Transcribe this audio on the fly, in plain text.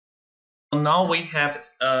Now we have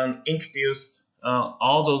introduced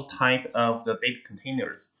all those type of the data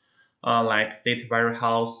containers, like data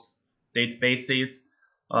warehouse, databases,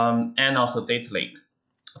 and also data lake.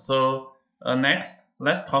 So next,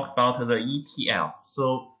 let's talk about the ETL.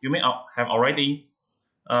 So you may have already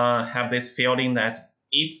have this feeling that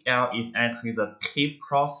ETL is actually the key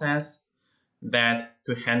process that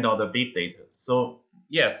to handle the big data. So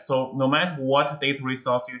yes, so no matter what data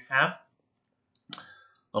resource you have,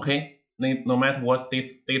 okay, no matter what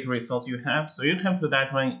data resource you have, so you can put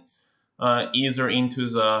that one either into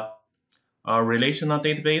the relational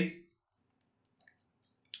database,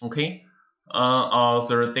 okay, or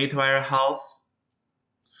the data warehouse.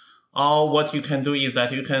 Or what you can do is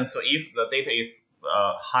that you can, so if the data is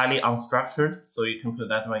highly unstructured, so you can put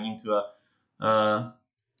that one into a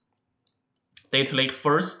data lake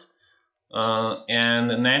first,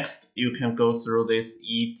 and next you can go through this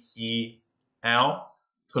ETL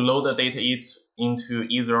to load the data into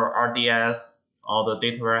either RDS or the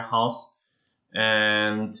data warehouse.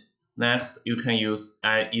 And next you can use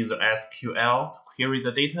either SQL to query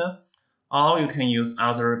the data, or you can use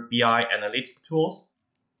other BI analytic tools.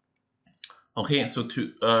 Okay, so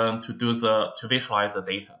to visualize the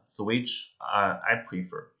data, so which I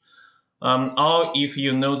prefer. Or if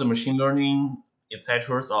you know the machine learning,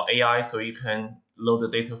 etc., or AI, so you can load the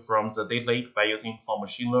data from the data lake by using for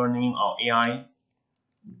machine learning or AI.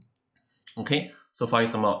 Okay, so for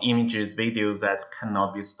example, images, videos that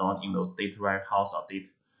cannot be stored in those data warehouse or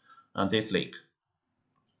data lake.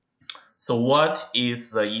 So what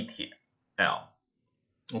is the ETL?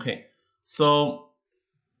 Okay, so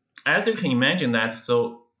as you can imagine that,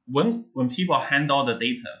 so when people handle the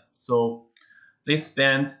data, so they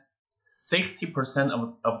spend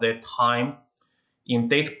 60% of their time in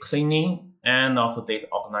data cleaning and also data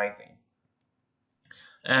organizing.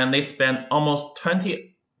 And they spend almost 20%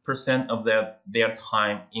 of their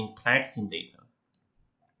time in collecting data.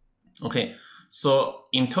 Okay, so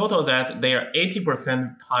in total that they are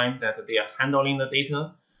 80% time that they are handling the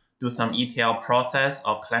data, do some ETL process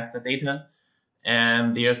or collect the data,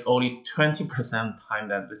 and there's only 20% time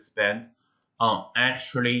that they spend on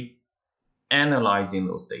actually analyzing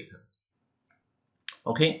those data.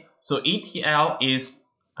 Okay, so ETL is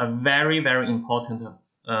a very, very important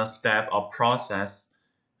step or process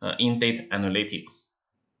in data analytics.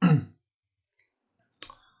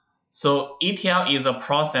 So ETL is a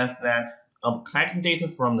process that of collecting data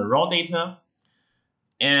from the raw data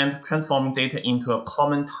and transforming data into a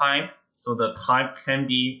common type. So the type can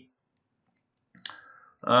be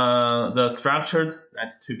the structured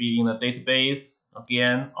that to be in a database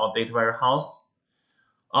again or data warehouse,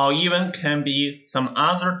 or even can be some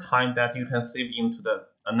other type that you can save into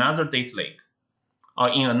another data lake or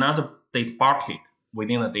in another data bucket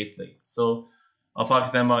within a data lake. So for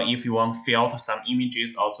example, if you want to filter some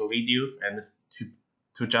images, also videos, and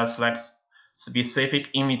to just select specific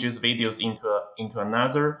images, videos into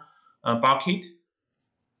another bucket,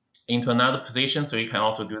 into another position, so you can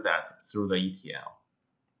also do that through the ETL.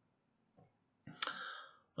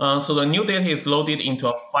 So the new data is loaded into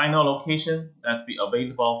a final location that will be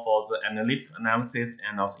available for the analytic analysis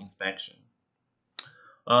and also inspection.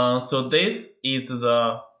 So this is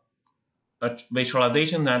the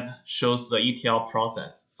visualization that shows the ETL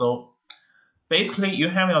process. So basically, you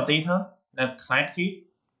have your data that collected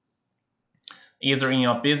either in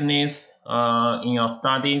your business, in your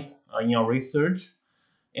studies, in your research,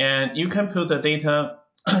 and you can put the data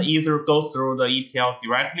either go through the ETL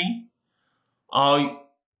directly,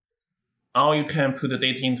 or you can put the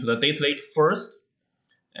data into the data lake first,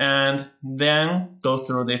 and then go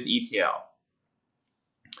through this ETL.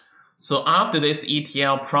 So after this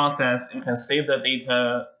ETL process, you can save the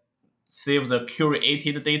data, save the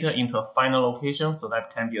curated data into a final location. So that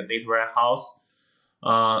can be a data warehouse,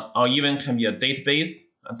 or even can be a database.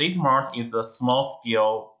 A data mart is a small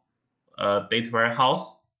scale data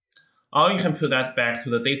warehouse. Or you can put that back to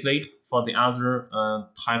the data lake for the other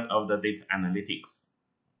type of the data analytics.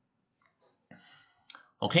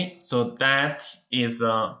 Okay, so that is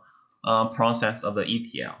a process of the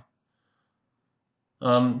ETL.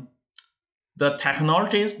 The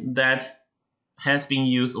technologies that has been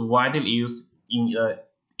widely used in the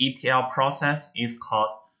ETL process is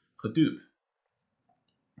called Hadoop.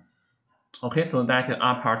 Okay, so that is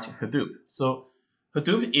Apache Hadoop. So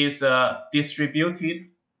Hadoop is a distributed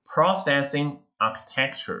processing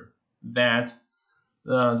architecture that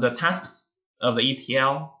the tasks of the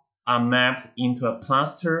ETL are mapped into a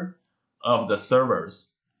cluster of the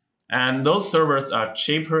servers. And those servers are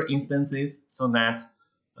cheaper instances so that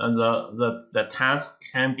the task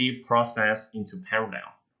can be processed into parallel.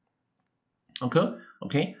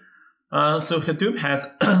 Okay. So Hadoop has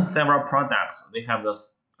several products. They have the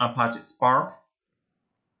Apache Spark,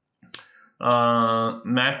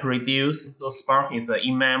 MapReduce. So Spark is an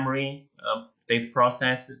in-memory data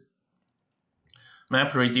process.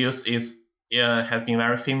 MapReduce has been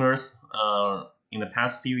very famous in the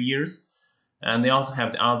past few years, and they also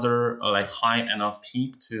have the other like high and also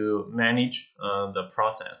peak to manage the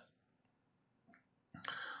process.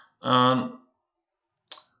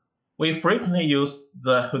 We frequently use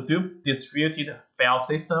the Hadoop distributed file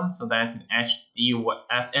system, so that is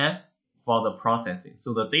HDFS for the processing.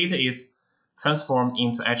 So the data is transformed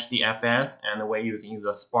into HDFS, and we're using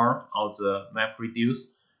the Spark or the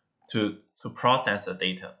MapReduce to process the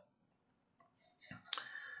data.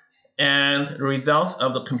 And results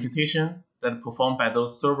of the computation that are performed by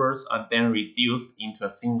those servers are then reduced into a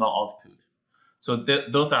single output. So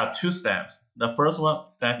those are two steps. The first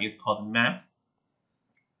step is called map.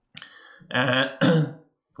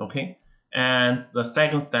 Okay, and the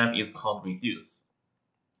second step is called reduce.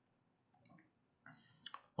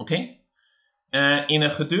 Okay, in a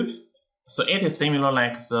Hadoop, so it is similar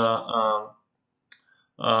like the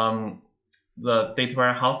data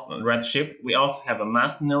warehouse Redshift. We also have a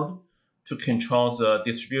master node to control the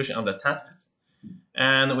distribution of the tasks,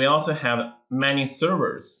 and we also have many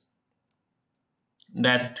servers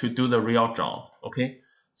that to do the real job. Okay,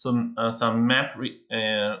 so some map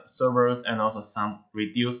servers and also some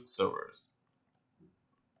reduce servers.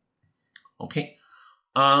 Okay,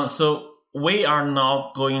 so we are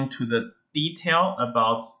not going to the detail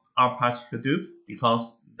about Apache Hadoop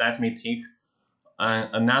because that may take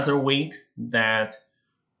another week that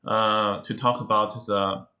to talk about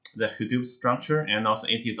the Hadoop structure, and also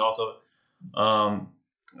it is also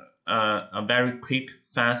a very quick,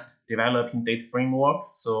 fast developing data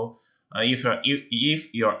framework. So if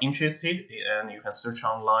you're interested, and you can search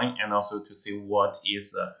online and also to see what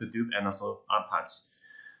is Hadoop and also Apache.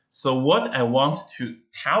 So what I want to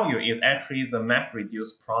tell you is actually the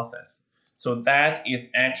MapReduce process. So that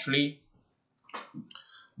is actually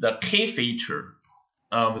the key feature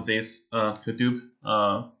of this Hadoop.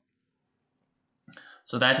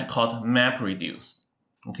 So that is called MapReduce.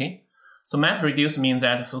 Okay. So MapReduce means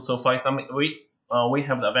that so for example we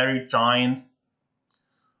have a very giant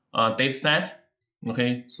data set.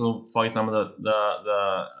 Okay. So for example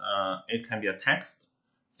it can be a text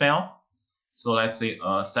file. So let's say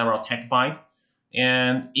several terabyte.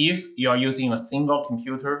 And if you are using a single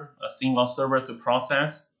computer, a single server to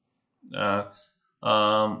process, so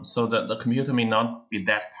the computer may not be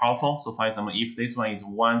that powerful. So for example, if this one is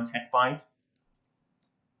 1 terabyte,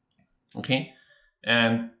 okay,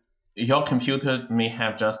 and your computer may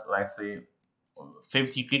have just let's say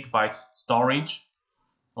 50 gigabyte storage,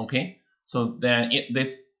 okay, so then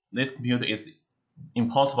this computer is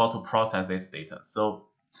impossible to process this data. So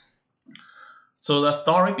the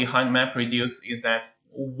story behind MapReduce is that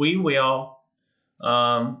we will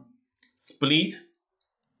split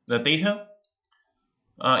the data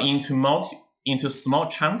into small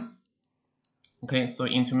chunks. Okay, so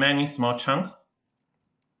into many small chunks.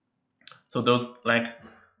 So those like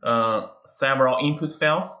several input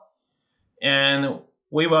files, and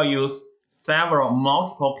we will use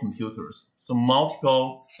multiple computers, so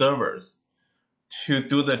multiple servers to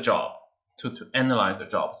do the job. To analyze the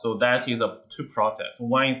job. So that is a two process.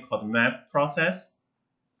 One is called map process,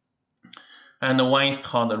 and one is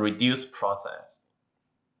called the reduce process.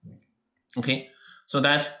 Okay, so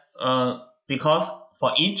that because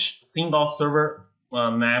for each single server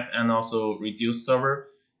map and also reduce server,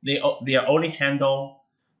 they are only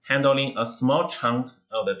handling a small chunk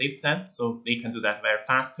of the data set, so they can do that very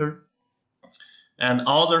faster. And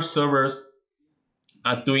other servers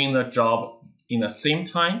are doing the job in the same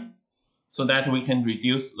time, so that we can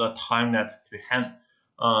reduce the time that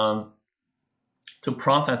to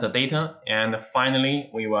process the data, and finally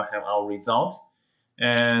we will have our result,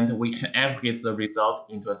 and we can aggregate the result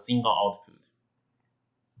into a single output.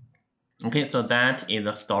 Okay, so that is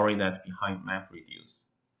the story that behind MapReduce.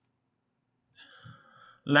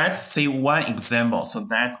 Let's see one example so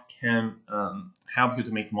that can help you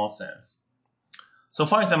to make more sense. So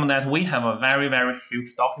for example, that we have a very, very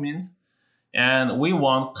huge document, and we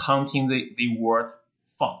want counting the word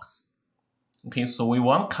fox. Okay, so we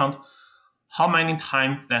want to count how many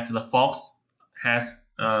times that the fox has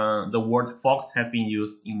the word fox has been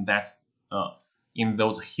used in that in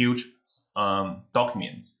those huge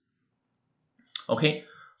documents. Okay,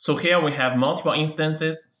 so here we have multiple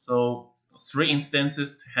instances, so 3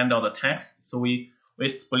 instances to handle the text. So we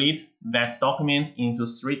split that document into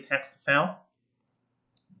 3 text files.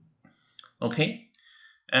 Okay,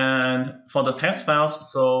 and for the text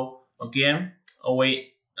files, so again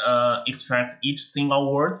we extract each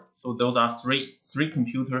single word. So those are three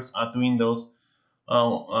computers are doing those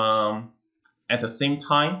at the same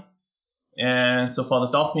time. And so for the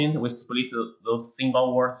document, we split those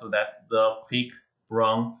single words so that the pig,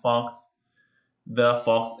 brown, fox, the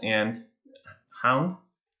fox, and hound.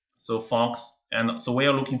 So fox, and so we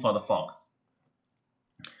are looking for the fox.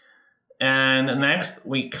 And next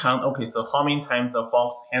we count, okay, so how many times the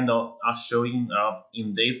fox handle are showing up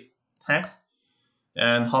in this text,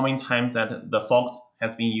 and how many times that the fox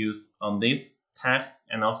has been used on this text,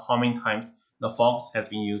 and also how many times the fox has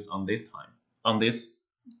been used on this time, on this.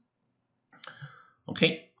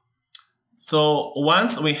 Okay. So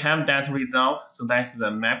once we have that result, so that's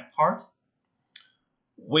the map part,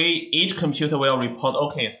 each computer will report,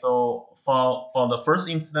 okay, so for the first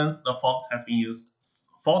instance, the fox has been used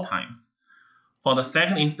 4 times. For the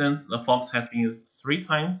second instance, the fox has been used 3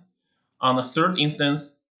 times. On the third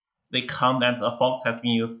instance, they count that the fox has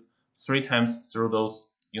been used 3 times through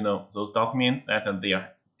those, those documents that they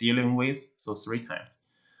are dealing with, so 3 times.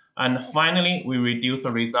 And finally, we reduce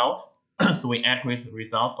the result. So we aggregate the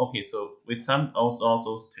result. Okay, so we sum all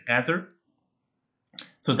those together.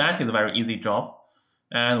 So that is a very easy job.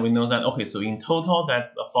 And we know that, okay, so in total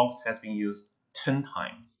that the fox has been used 10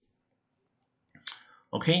 times.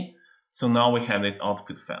 Okay, so now we have this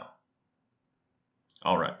output file.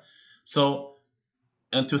 All right, so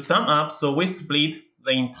to sum up, so we split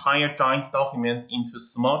the entire giant document into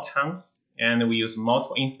small chunks, and we use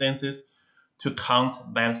multiple instances to count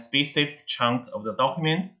that specific chunk of the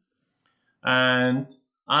document. And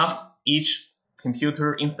after each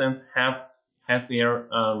computer instance has their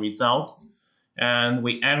results, and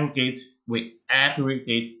we aggregate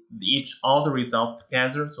all the results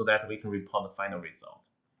together so that we can report the final result.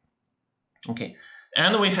 Okay,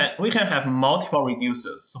 and we can have multiple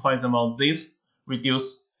reducers. So for example, this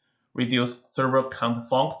reduce server count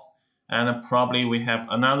fox, and probably we have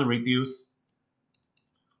another reduce,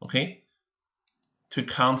 okay, to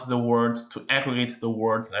count the word, to aggregate the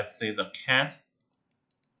word, let's say the cat,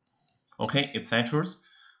 okay, etc.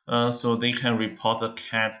 So they can report the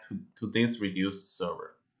cat to this reduce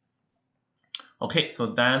server. Okay, so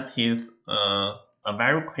that is a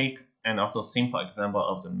very quick and also simple example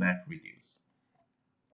of the MapReduce.